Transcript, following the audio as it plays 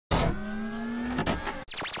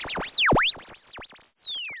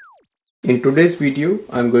In today's video,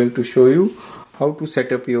 I'm going to show you how to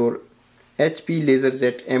set up your HP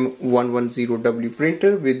LaserJet M110w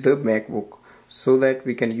printer with the MacBook so that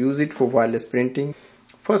we can use it for wireless printing.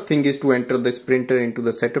 First thing is to enter this printer into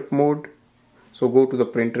the setup mode. So go to the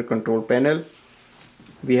printer control panel.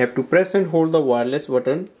 We have to press and hold the wireless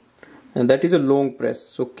button, and that is a long press.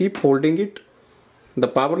 So keep holding it. The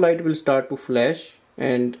power light will start to flash,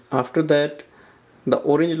 and after that the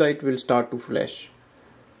orange light will start to flash.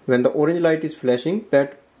 When the orange light is flashing,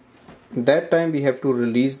 that time we have to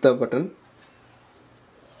release the button.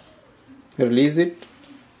 Release it.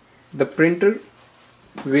 The printer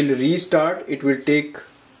will restart. It will take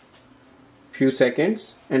few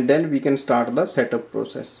seconds, and then we can start the setup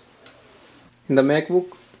process. In the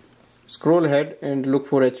MacBook, scroll ahead and look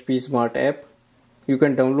for HP Smart app. You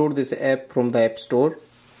can download this app from the App Store.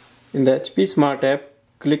 In the HP Smart app,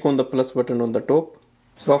 click on the plus button on the top.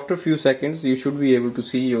 So after few seconds you should be able to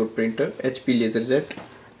see your printer HP LaserJet.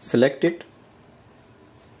 Select it.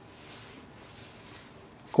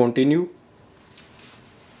 Continue.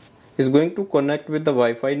 It's going to connect with the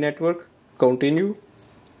Wi-Fi network. Continue.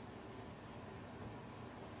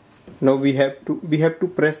 Now we have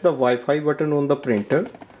to press the Wi-Fi button on the printer.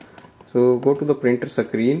 So go to the printer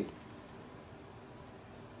screen.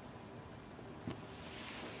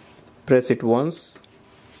 Press it once.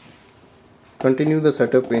 Continue the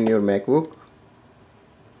setup in your MacBook.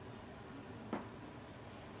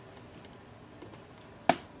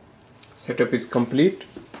 Setup is complete.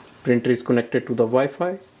 Printer is connected to the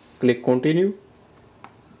Wi-Fi. Click continue.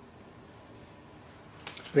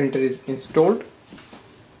 Printer is installed.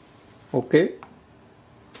 Okay.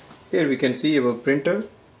 Here we can see our printer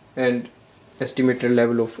and estimated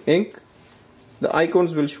level of ink. The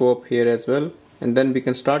icons will show up here as well, and then we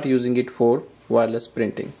can start using it for wireless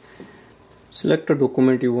printing. Select a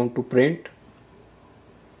document you want to print.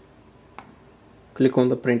 Click on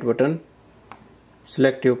the print button.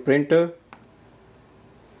 Select your printer.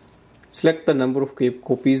 Select the number of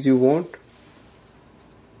copies you want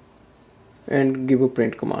and give a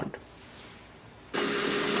print command.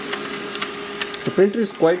 The printer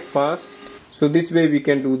is quite fast, so this way we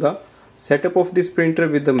can do the setup of this printer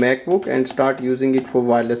with the MacBook and start using it for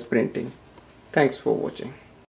wireless printing. Thanks for watching.